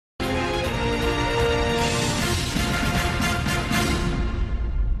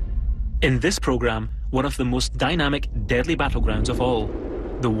In this program, one of the most dynamic, deadly battlegrounds of all,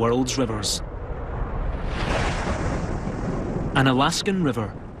 the world's rivers. An Alaskan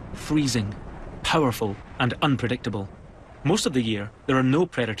river, freezing, powerful and unpredictable. Most of the year, there are no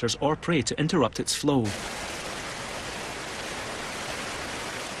predators or prey to interrupt its flow.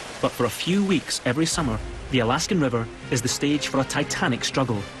 But for a few weeks every summer, the Alaskan River is the stage for a titanic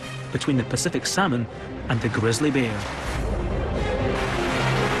struggle between the Pacific salmon and the grizzly bear.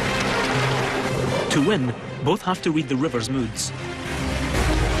 To win, both have to read the river's moods.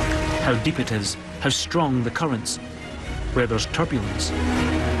 How deep it is, how strong the currents, where there's turbulence.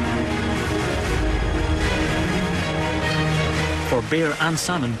 For bear and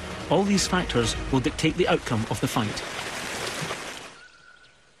salmon, all these factors will dictate the outcome of the fight.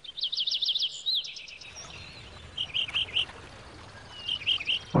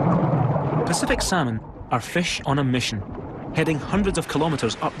 Pacific salmon are fish on a mission, heading hundreds of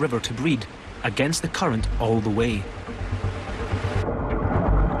kilometers upriver to breed, against the current all the way.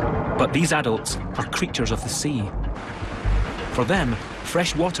 But these adults are creatures of the sea. For them,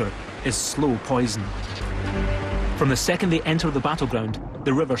 fresh water is slow poison. From the second they enter the battleground,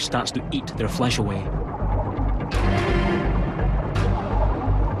 the river starts to eat their flesh away.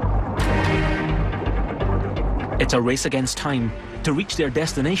 It's a race against time to reach their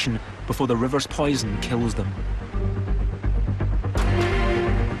destination before the river's poison kills them.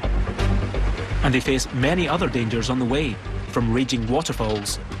 And they face many other dangers on the way, from raging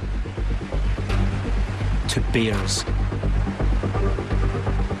waterfalls to bears.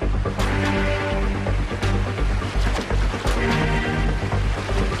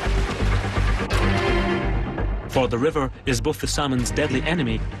 For the river is both the salmon's deadly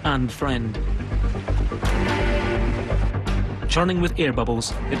enemy and friend. Churning with air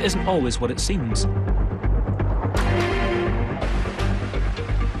bubbles, it isn't always what it seems.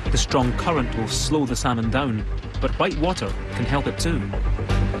 The strong current will slow the salmon down, but white water can help it too.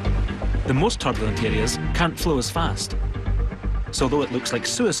 The most turbulent areas can't flow as fast. So though it looks like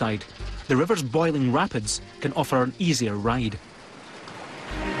suicide, the river's boiling rapids can offer an easier ride.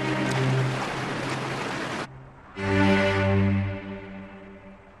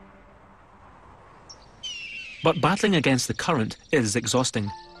 But battling against the current is exhausting,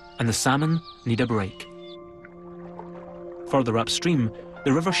 and the salmon need a break. Further upstream,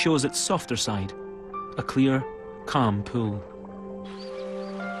 the river shows its softer side, a clear, calm pool.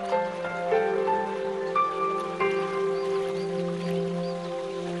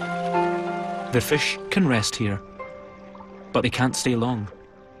 The fish can rest here, but they can't stay long.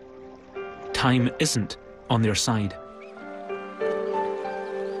 Time isn't on their side.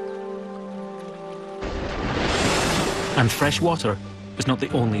 And fresh water is not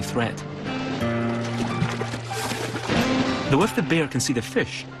the only threat. Though if the bear can see the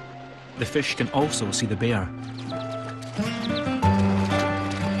fish can also see the bear.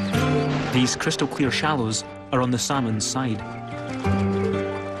 These crystal clear shallows are on the salmon's side.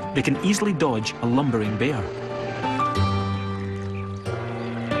 They can easily dodge a lumbering bear.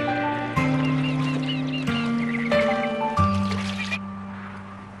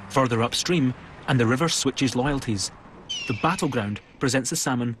 Further upstream, and the river switches loyalties, the battleground presents the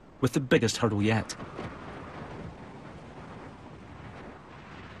salmon with the biggest hurdle yet.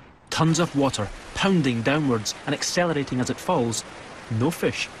 Tons of water pounding downwards and accelerating as it falls. No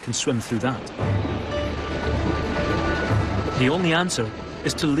fish can swim through that. The only answer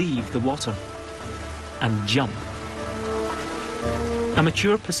is to leave the water and jump. A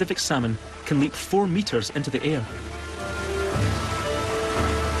mature Pacific salmon can leap 4 meters into the air.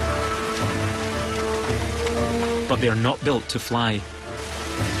 But they are not built to fly.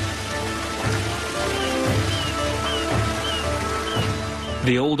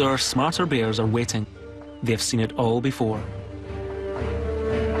 The older, smarter bears are waiting. They have seen it all before.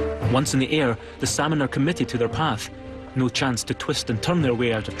 Once in the air, the salmon are committed to their path. No chance to twist and turn their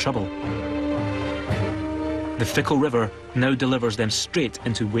way out of trouble. The fickle river now delivers them straight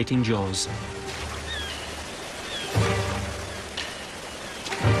into waiting jaws.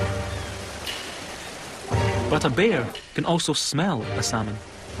 But a bear can also smell a salmon.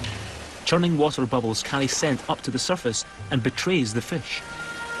 Churning water bubbles carry scent up to the surface and betrays the fish.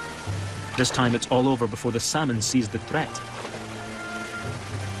 This time it's all over before the salmon sees the threat.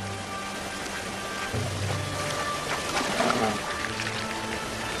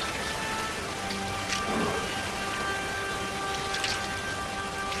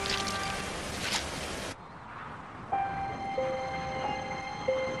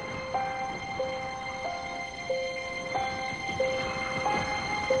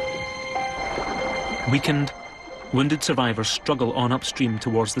 Weakened, Wounded survivors struggle on upstream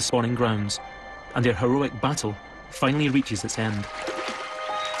towards the spawning grounds, and their heroic battle finally reaches its end.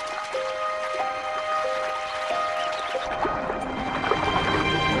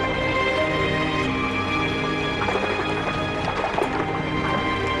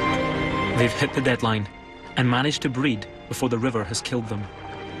 They've hit the deadline and managed to breed before the river has killed them.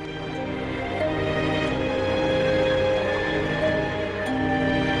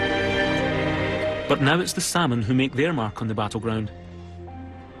 But now it's the salmon who make their mark on the battleground.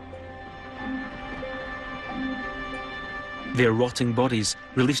 Their rotting bodies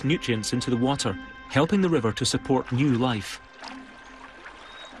release nutrients into the water, helping the river to support new life.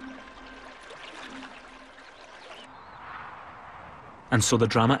 And so the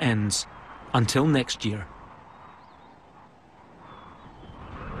drama ends. Until next year.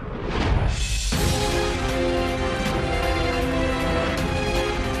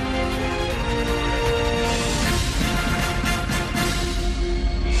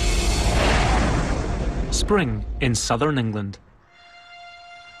 Spring in southern England.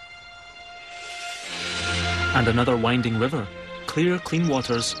 And another winding river, clear, clean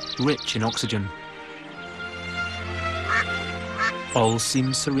waters, rich in oxygen. All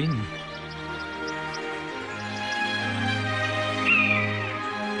seems serene.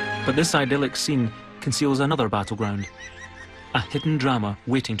 But this idyllic scene conceals another battleground, a hidden drama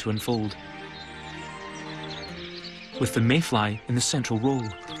waiting to unfold, with the mayfly in the central role.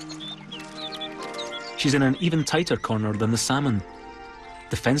 She's in an even tighter corner than the salmon,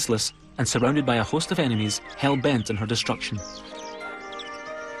 defenseless and surrounded by a host of enemies hell-bent on her destruction.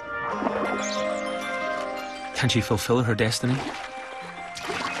 Can she fulfill her destiny?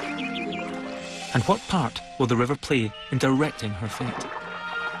 And what part will the river play in directing her fate?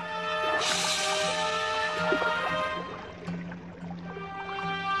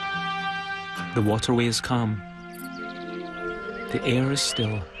 The waterway is calm. The air is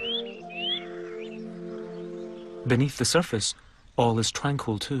still. Beneath the surface, all is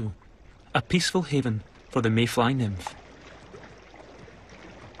tranquil too. A peaceful haven for the mayfly nymph.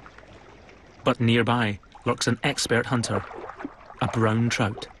 But nearby lurks an expert hunter, a brown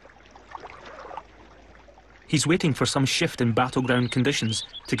trout. He's waiting for some shift in battleground conditions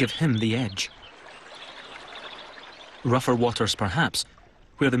to give him the edge. Rougher waters perhaps,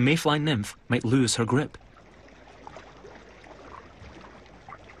 where the mayfly nymph might lose her grip.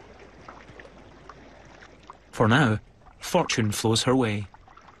 For now, fortune flows her way.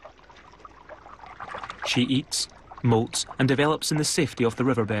 She eats, molts, and develops in the safety of the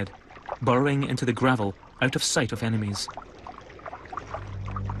riverbed, burrowing into the gravel out of sight of enemies.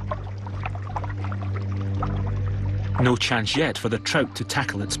 No chance yet for the trout to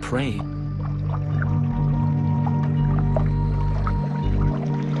tackle its prey.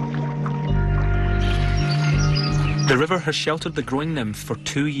 The river has sheltered the growing nymph for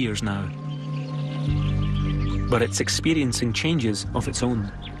 2 years now. But it's experiencing changes of its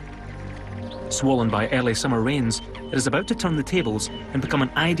own. Swollen by early summer rains, it is about to turn the tables and become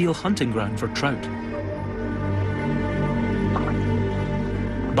an ideal hunting ground for trout.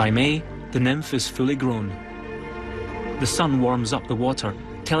 By May, the nymph is fully grown. The sun warms up the water,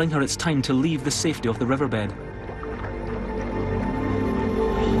 telling her it's time to leave the safety of the riverbed.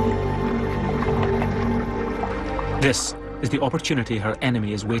 This is the opportunity her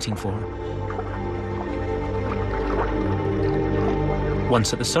enemy is waiting for.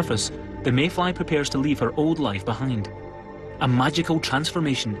 Once at the surface, the mayfly prepares to leave her old life behind. A magical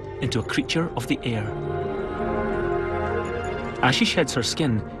transformation into a creature of the air. As she sheds her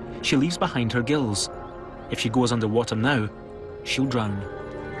skin, she leaves behind her gills. If she goes underwater now, she'll drown.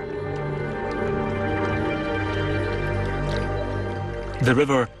 The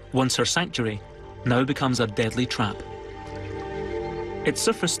river, once her sanctuary, now becomes a deadly trap. Its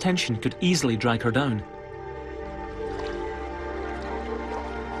surface tension could easily drag her down.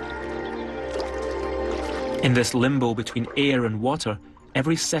 In this limbo between air and water,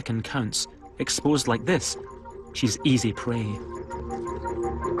 every second counts. Exposed like this, she's easy prey.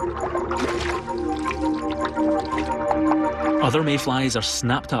 Other mayflies are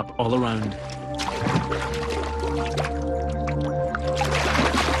snapped up all around.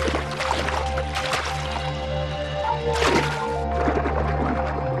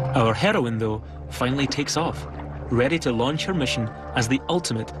 Our heroine, though, finally takes off, ready to launch her mission as the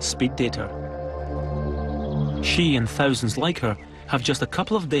ultimate speed dater. She and thousands like her have just a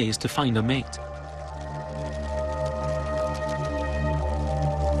couple of days to find a mate.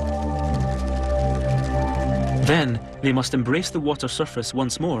 Then they must embrace the water surface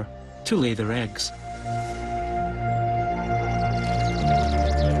once more to lay their eggs.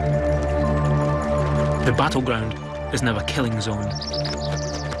 The battleground is now a killing zone.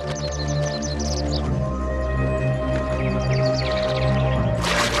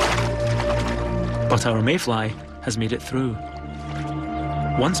 But our mayfly has made it through.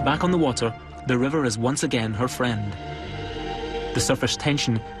 Once back on the water, the river is once again her friend. The surface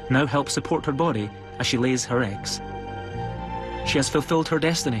tension now helps support her body as she lays her eggs. She has fulfilled her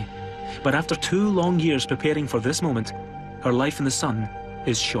destiny, but after 2 long years preparing for this moment, her life in the sun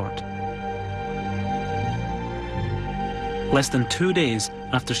is short. Less than 2 days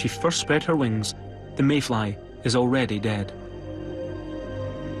after she first spread her wings, the mayfly is already dead.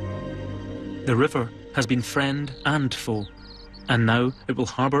 The river has been friend and foe, and now it will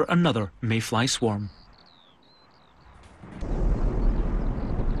harbour another mayfly swarm.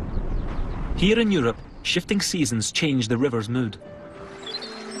 Here in Europe, shifting seasons change the river's mood.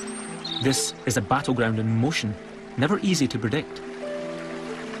 This is a battleground in motion, never easy to predict.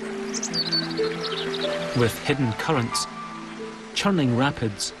 With hidden currents, churning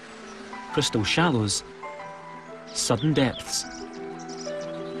rapids, crystal shallows, sudden depths.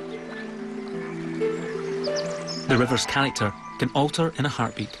 The river's character can alter in a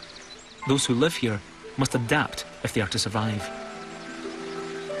heartbeat. Those who live here must adapt if they are to survive.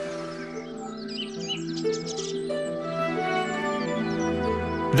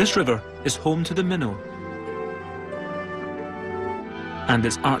 This river is home to the minnow and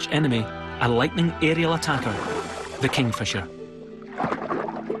its arch enemy, a lightning aerial attacker, the kingfisher.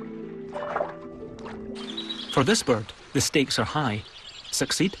 For this bird, the stakes are high: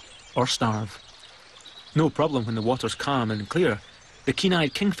 succeed or starve. No problem when the water's calm and clear. The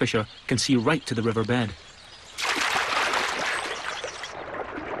keen-eyed kingfisher can see right to the riverbed.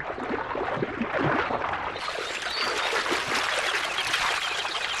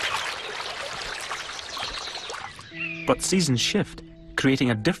 But seasons shift,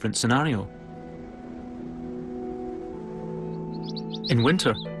 creating a different scenario. In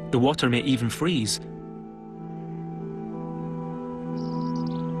winter, the water may even freeze.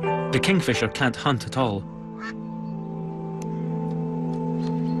 The kingfisher can't hunt at all.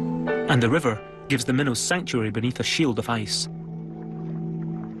 And the river gives the minnows sanctuary beneath a shield of ice.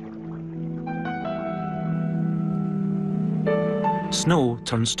 Snow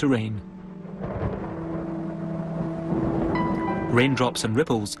turns to rain. Raindrops and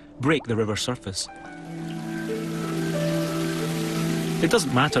ripples break the river's surface. It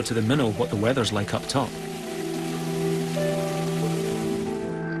doesn't matter to the minnow what the weather's like up top.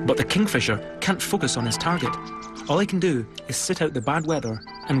 But the kingfisher can't focus on his target. All he can do is sit out the bad weather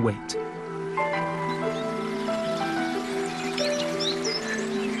and wait.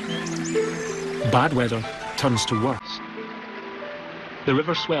 Bad weather turns to worse. The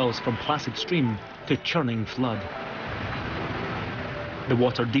river swells from placid stream to churning flood. The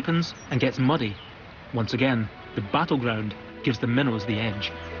water deepens and gets muddy. Once again, the battleground gives the minnows the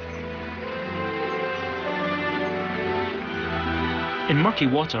edge. In murky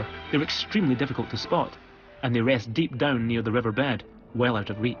water, they're extremely difficult to spot, and they rest deep down near the riverbed, well out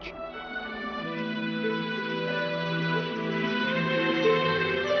of reach.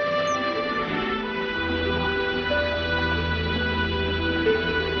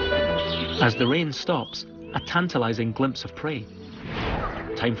 As the rain stops, a tantalizing glimpse of prey.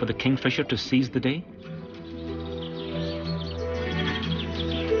 Time for the kingfisher to seize the day.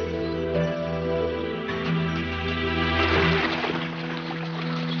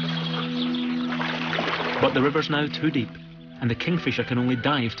 But the river's now too deep, and the kingfisher can only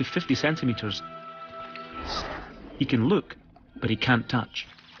dive to 50 centimetres. He can look, but he can't touch.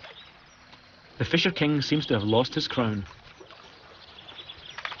 The Fisher King seems to have lost his crown.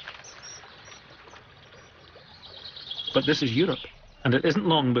 But this is Europe, and it isn't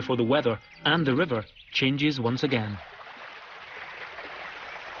long before the weather and the river changes once again.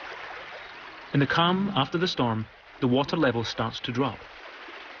 In the calm after the storm, the water level starts to drop.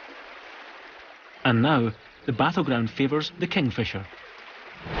 And now, the battleground favours the kingfisher.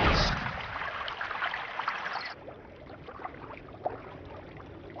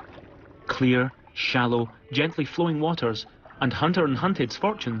 Clear, shallow, gently flowing waters, and hunter and hunted's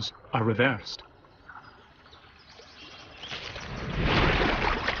fortunes are reversed.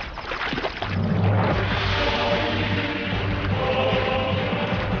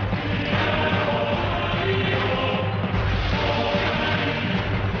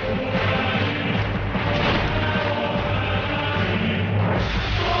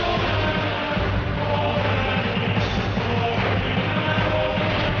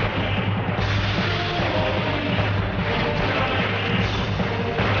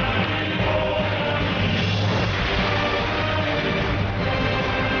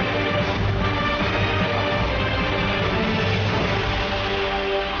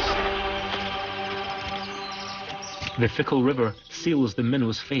 The fickle river seals the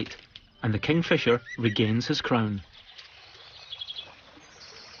minnow's fate, and the kingfisher regains his crown.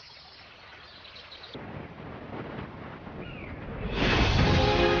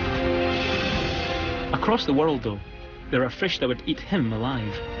 Across the world, though, there are fish that would eat him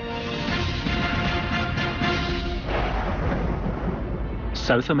alive.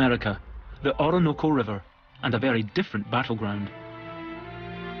 South America, the Orinoco River, and a very different battleground.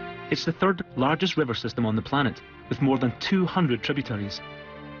 It's the third largest river system on the planet, with more than 200 tributaries.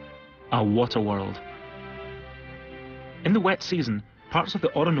 A water world. In the wet season, parts of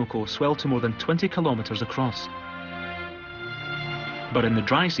the Orinoco swell to more than 20 kilometers across. But in the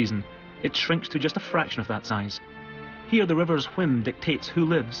dry season, it shrinks to just a fraction of that size. Here the river's whim dictates who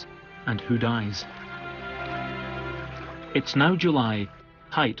lives and who dies. It's now July,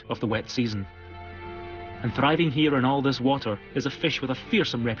 height of the wet season. And thriving here in all this water is a fish with a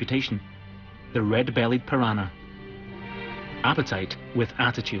fearsome reputation, the red-bellied piranha. Appetite with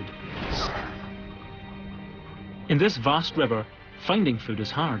attitude. In this vast river, finding food is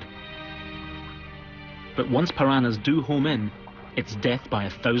hard. But once piranhas do home in, it's death by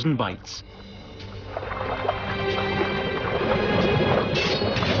 1,000 bites.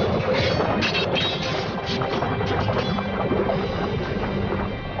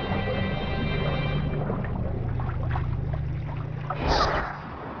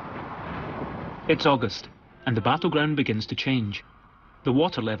 It's August, and the battleground begins to change. The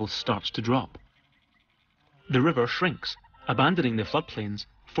water level starts to drop. The river shrinks, abandoning the floodplains,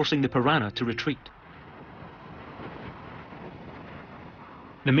 forcing the piranha to retreat.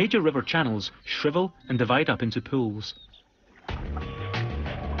 The major river channels shrivel and divide up into pools.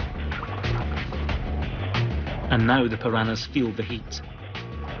 And now the piranhas feel the heat.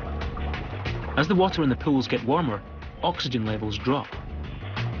 As the water in the pools get warmer, oxygen levels drop.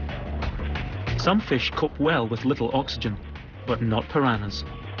 Some fish cope well with little oxygen, but not piranhas.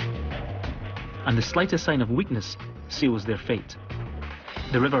 And the slightest sign of weakness seals their fate.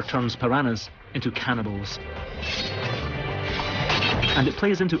 The river turns piranhas into cannibals. And it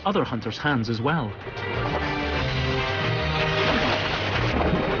plays into other hunters' hands as well.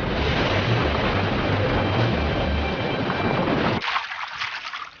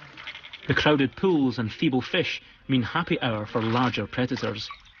 The crowded pools and feeble fish mean happy hour for larger predators.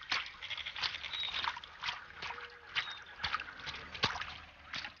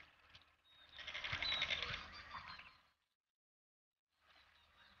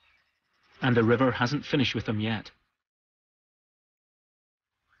 And the river hasn't finished with them yet.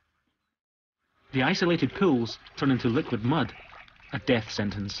 The isolated pools turn into liquid mud, a death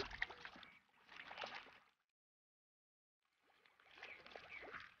sentence.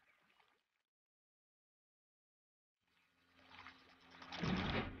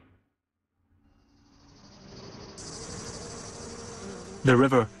 The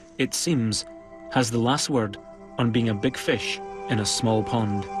river, it seems, has the last word on being a big fish in a small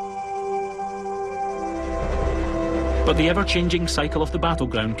pond. But the ever-changing cycle of the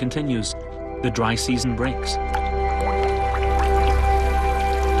battleground continues. The dry season breaks.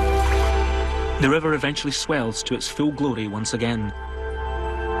 The river eventually swells to its full glory once again.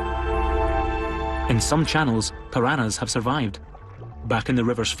 In some channels, piranhas have survived. Back in the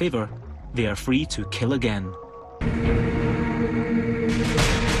river's favour, they are free to kill again.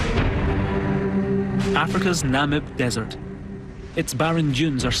 Africa's Namib Desert. Its barren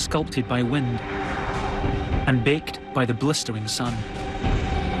dunes are sculpted by wind and baked by the blistering sun.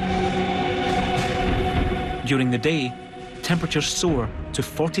 During the day, temperatures soar to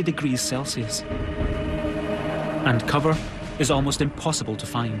 40 degrees Celsius, and cover is almost impossible to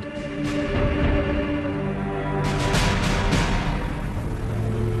find.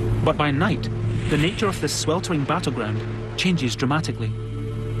 But by night, the nature of this sweltering battleground changes dramatically.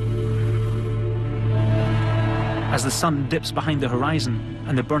 As the sun dips behind the horizon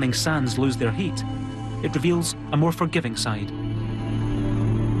and the burning sands lose their heat, it reveals a more forgiving side.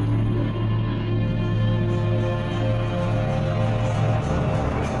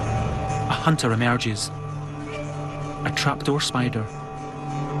 A hunter emerges, a trapdoor spider.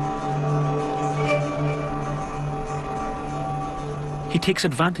 He takes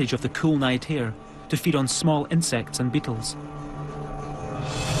advantage of the cool night air to feed on small insects and beetles.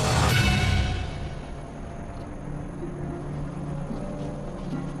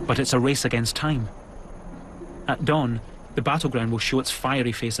 But it's a race against time. At dawn, the battleground will show its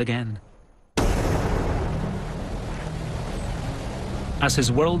fiery face again. As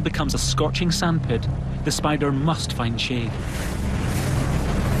his world becomes a scorching sandpit, the spider must find shade.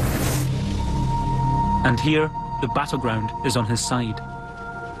 And here, the battleground is on his side.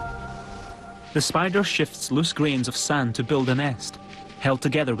 The spider shifts loose grains of sand to build a nest, held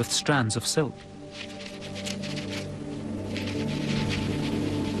together with strands of silk.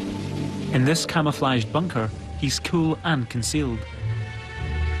 In this camouflaged bunker, he's cool and concealed.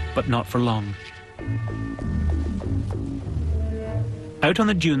 But not for long. Out on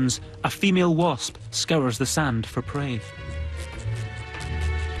the dunes, a female wasp scours the sand for prey.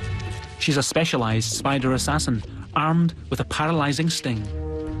 She's a specialized spider assassin, armed with a paralyzing sting.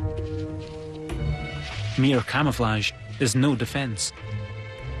 Mere camouflage is no defense.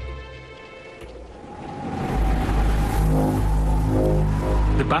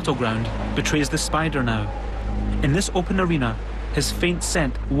 The battleground betrays the spider now. In this open arena, his faint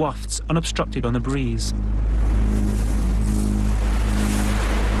scent wafts unobstructed on the breeze.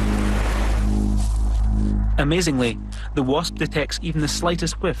 Amazingly, the wasp detects even the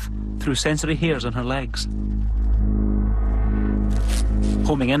slightest whiff through sensory hairs on her legs.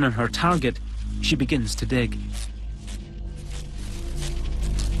 Homing in on her target, she begins to dig.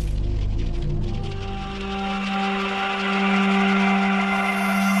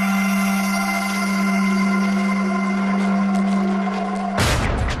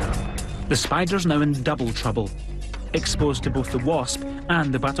 The spider's now in double trouble, exposed to both the wasp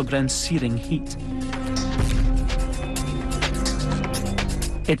and the battleground's searing heat.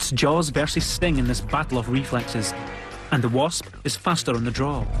 It's jaws versus sting in this battle of reflexes, and the wasp is faster on the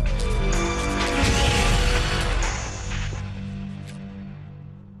draw.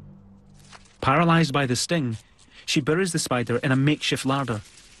 Paralyzed by the sting, she buries the spider in a makeshift larder,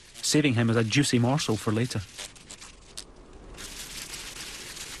 saving him as a juicy morsel for later.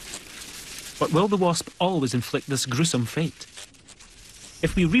 But will the wasp always inflict this gruesome fate?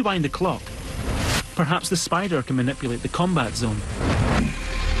 If we rewind the clock, perhaps the spider can manipulate the combat zone,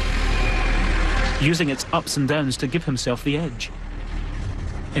 using its ups and downs to give himself the edge.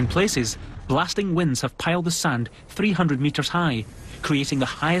 In places, blasting winds have piled the sand 300 meters high, creating the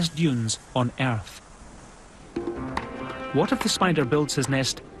highest dunes on Earth. What if the spider builds his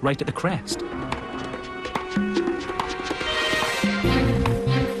nest right at the crest?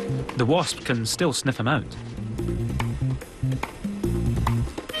 The wasp can still sniff him out.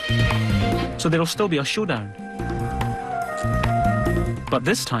 So there'll still be a showdown. But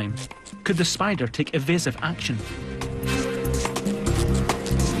this time, could the spider take evasive action?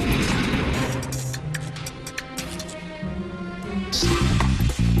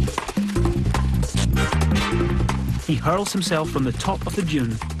 He hurls himself from the top of the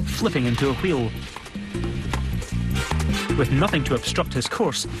dune, flipping into a wheel. With nothing to obstruct his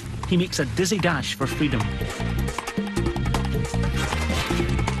course, he makes a dizzy dash for freedom.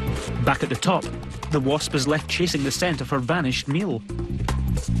 Back at the top, the wasp is left chasing the scent of her vanished meal.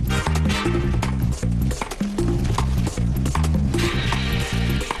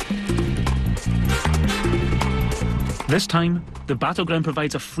 This time, the battleground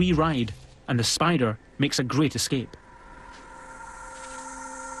provides a free ride, and the spider makes a great escape.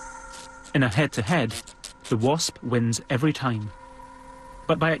 In a head-to-head, the wasp wins every time.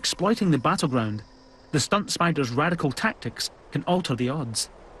 But by exploiting the battleground, the stunt spider's radical tactics can alter the odds.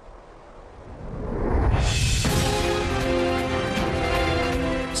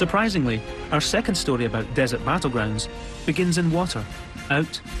 Surprisingly, our second story about desert battlegrounds begins in water,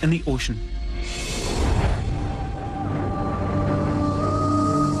 out in the ocean.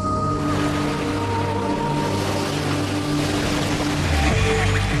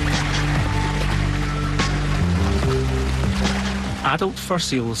 Adult fur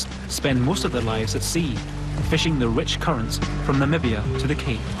seals spend most of their lives at sea, fishing the rich currents from Namibia to the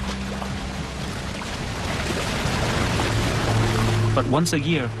Cape. But once a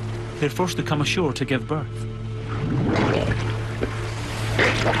year, they're forced to come ashore to give birth.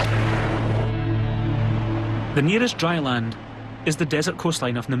 The nearest dry land is the desert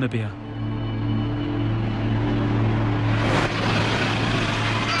coastline of Namibia.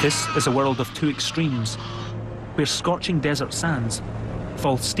 This is a world of two extremes, where scorching desert sands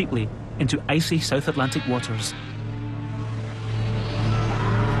fall steeply into icy South Atlantic waters.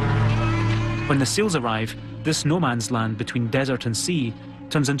 When the seals arrive, this no man's land between desert and sea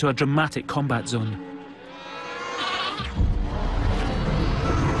turns into a dramatic combat zone.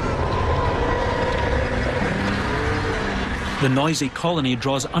 The noisy colony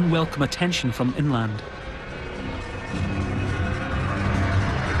draws unwelcome attention from inland.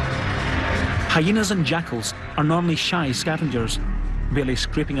 Hyenas and jackals are normally shy scavengers, barely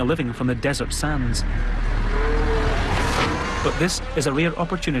scraping a living from the desert sands. But this is a rare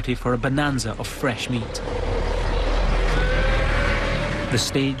opportunity for a bonanza of fresh meat. The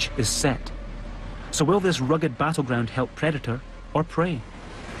stage is set. So will this rugged battleground help predator or prey?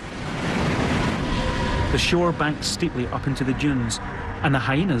 The shore banks steeply up into the dunes, and the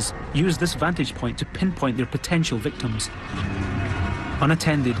hyenas use this vantage point to pinpoint their potential victims.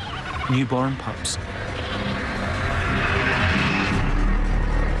 Unattended, newborn pups.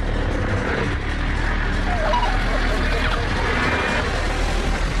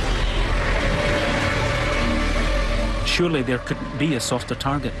 Surely there couldn't be a softer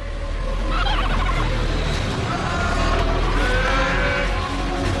target.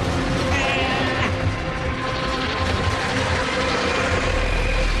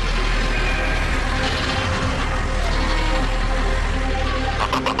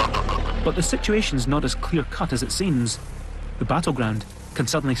 But the situation's not as clear-cut as it seems. The battleground can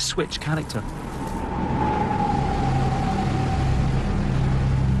suddenly switch character.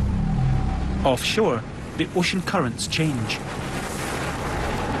 Offshore, the ocean currents change.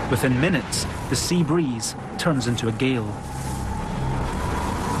 Within minutes, the sea breeze turns into a gale.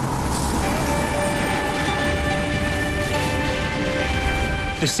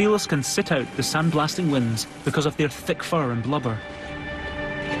 The seals can sit out the sandblasting winds because of their thick fur and blubber.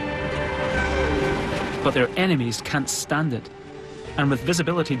 But their enemies can't stand it, and with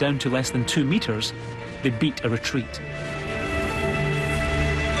visibility down to less than 2 meters, they beat a retreat.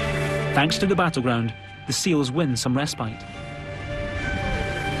 Thanks to the battleground, the seals win some respite.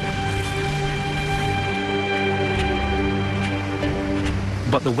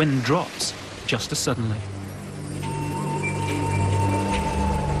 But the wind drops just as suddenly.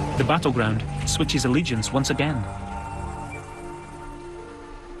 The battleground switches allegiance once again.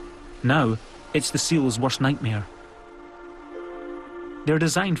 Now, it's the seal's worst nightmare. They're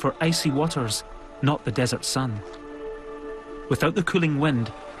designed for icy waters, not the desert sun. Without the cooling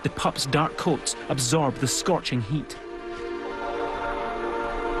wind, the pups' dark coats absorb the scorching heat.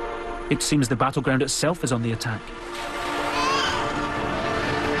 It seems the battleground itself is on the attack.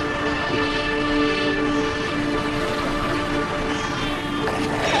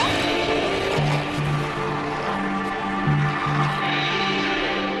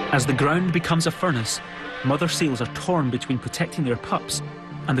 As the ground becomes a furnace, mother seals are torn between protecting their pups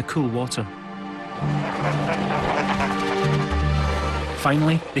and the cool water.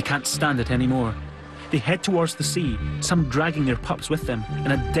 Finally, they can't stand it anymore. They head towards the sea, some dragging their pups with them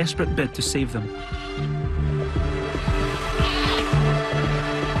in a desperate bid to save them.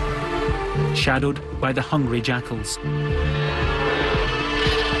 Shadowed by the hungry jackals.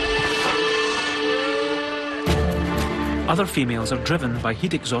 Other females are driven by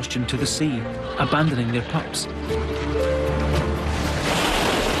heat exhaustion to the sea, abandoning their pups.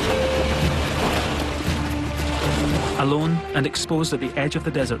 Alone and exposed at the edge of the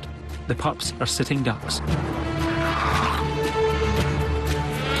desert, the pups are sitting ducks.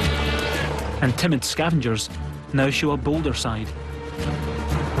 And timid scavengers now show a bolder side.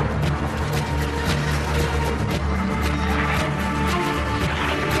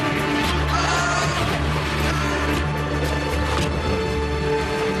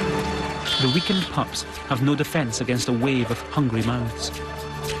 The weakened pups have no defense against a wave of hungry mouths.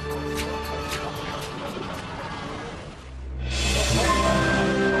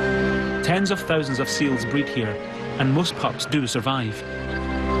 Tens of thousands of seals breed here, and most pups do survive.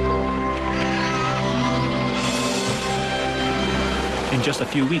 In just a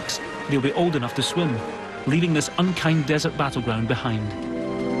few weeks, they'll be old enough to swim, leaving this unkind desert battleground behind.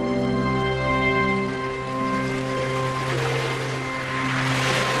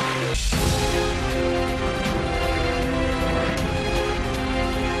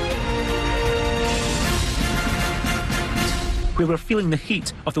 We were feeling the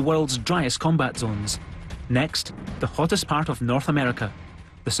heat of the world's driest combat zones. Next, the hottest part of North America,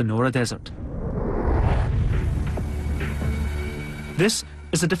 the Sonora Desert. This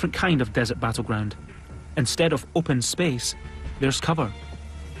is a different kind of desert battleground. Instead of open space, there's cover.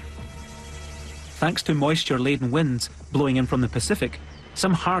 Thanks to moisture-laden winds blowing in from the Pacific,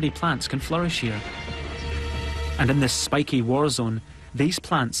 some hardy plants can flourish here. And in this spiky war zone, these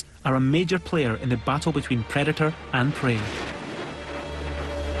plants are a major player in the battle between predator and prey.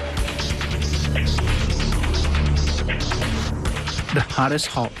 The Harris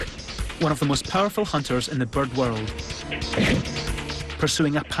hawk, one of the most powerful hunters in the bird world.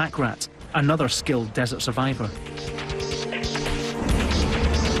 Pursuing a pack rat, another skilled desert survivor.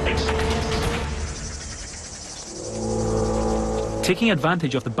 Taking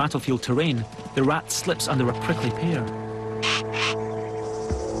advantage of the battlefield terrain, the rat slips under a prickly pear.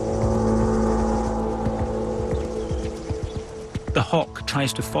 The hawk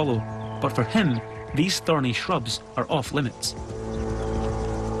tries to follow, but for him, these thorny shrubs are off limits.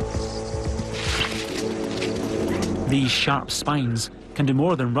 These sharp spines can do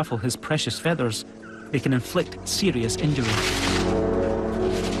more than ruffle his precious feathers. they can inflict serious injury.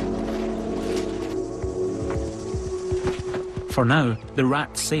 For now, the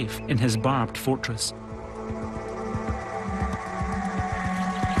rat's safe in his barbed fortress.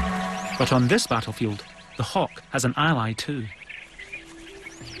 But on this battlefield, the hawk has an ally too.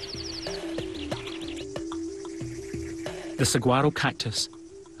 The saguaro cactus,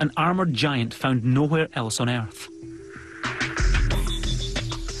 an armoured giant found nowhere else on Earth.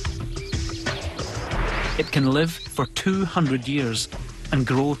 It can live for 200 years and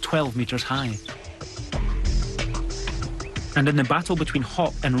grow 12 metres high. And in the battle between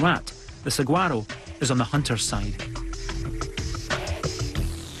hawk and rat, the saguaro is on the hunter's side.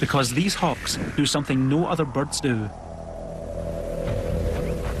 Because these hawks do something no other birds do.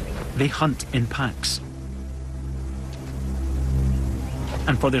 They hunt in packs.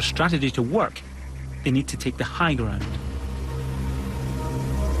 And for their strategy to work, they need to take the high ground.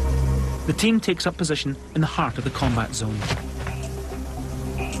 The team takes up position in the heart of the combat zone.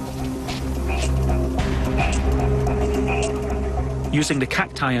 Using the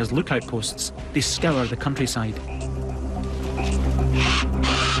cacti as lookout posts, they scour the countryside.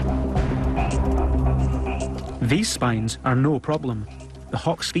 These spines are no problem. The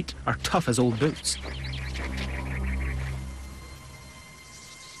hawk's feet are tough as old boots.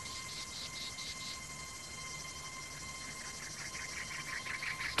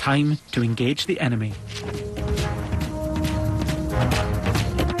 Time to engage the enemy.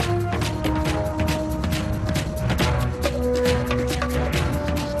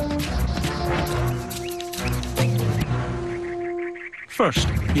 First,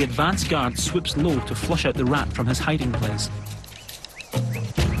 the advance guard swoops low to flush out the rat from his hiding place.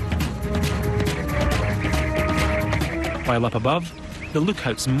 While up above, the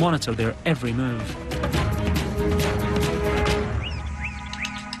lookouts monitor their every move.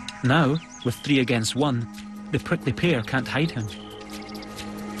 Now, with 3 against 1, the prickly pear can't hide him.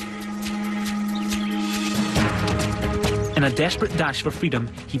 In a desperate dash for freedom,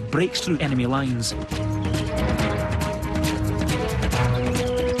 he breaks through enemy lines.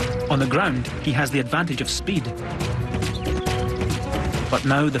 On the ground, he has the advantage of speed. But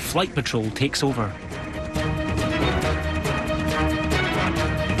now the flight patrol takes over.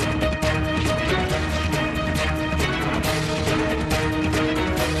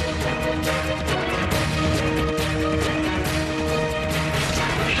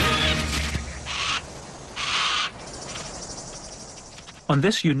 On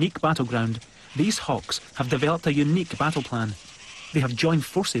this unique battleground, these hawks have developed a unique battle plan. They have joined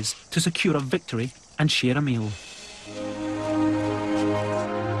forces to secure a victory and share a meal.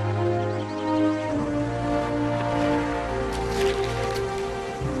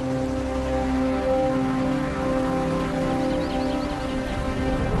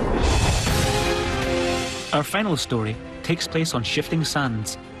 Our final story takes place on shifting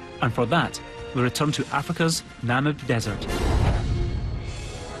sands, and for that, we return to Africa's Namib Desert.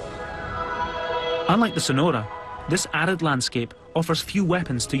 Unlike the Sonora, this arid landscape offers few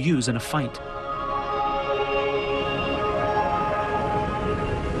weapons to use in a fight.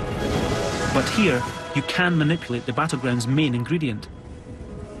 But here, you can manipulate the battleground's main ingredient: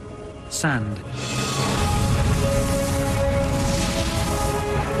 sand.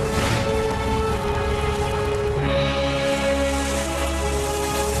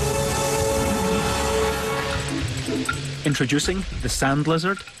 Introducing the sand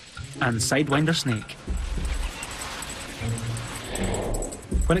lizard and sidewinder snake.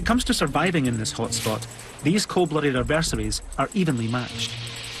 When it comes to surviving in this hotspot, these cold-blooded adversaries are evenly matched.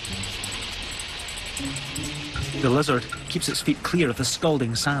 The lizard keeps its feet clear of the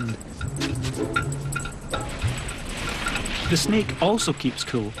scalding sand. The snake also keeps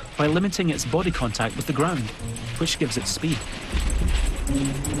cool by limiting its body contact with the ground, which gives it speed.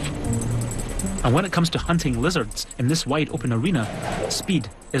 And when it comes to hunting lizards in this wide open arena, speed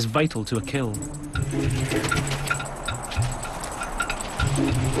is vital to a kill.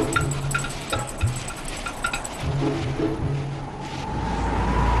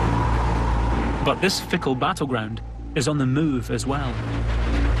 But this fickle battleground is on the move as well.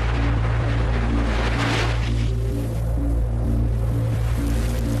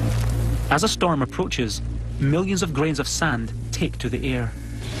 As a storm approaches, millions of grains of sand take to the air.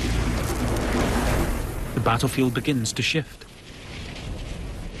 The battlefield begins to shift.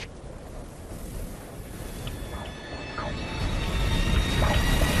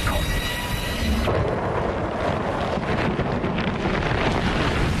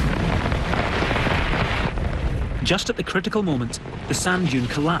 Just at the critical moment, the sand dune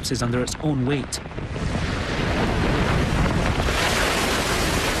collapses under its own weight.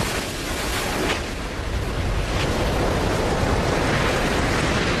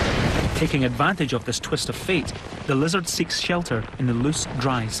 Taking advantage of this twist of fate, the lizard seeks shelter in the loose,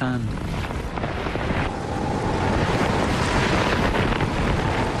 dry sand.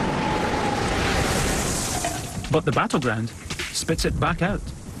 But the battleground spits it back out.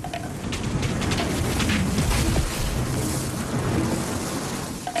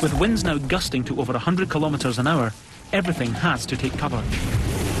 With winds now gusting to over 100 kilometers an hour, everything has to take cover.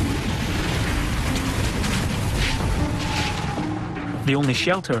 The only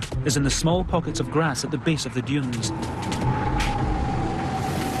shelter is in the small pockets of grass at the base of the dunes.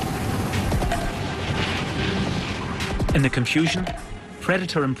 In the confusion,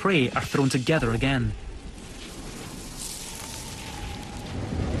 predator and prey are thrown together again.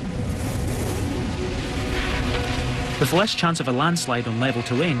 With less chance of a landslide on level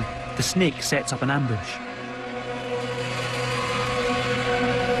terrain, the snake sets up an ambush.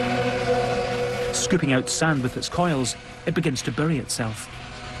 Scooping out sand with its coils, it begins to bury itself.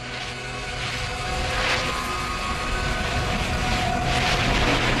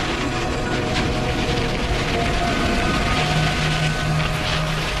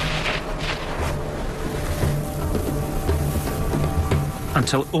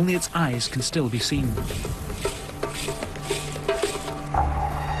 Until only its eyes can still be seen.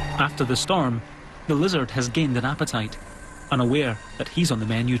 After the storm, the lizard has gained an appetite, unaware that he's on the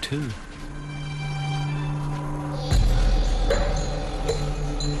menu too.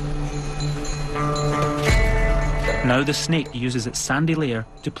 Now the snake uses its sandy lair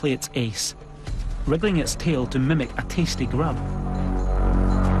to play its ace, wriggling its tail to mimic a tasty grub.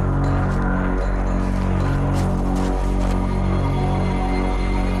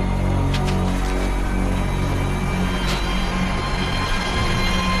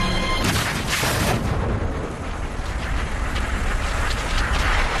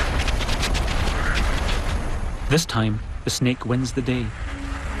 This time, the snake wins the day.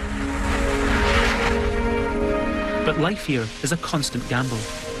 But life here is a constant gamble.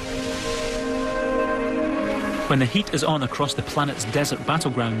 When the heat is on across the planet's desert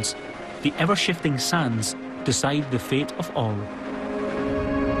battlegrounds, the ever-shifting sands decide the fate of all.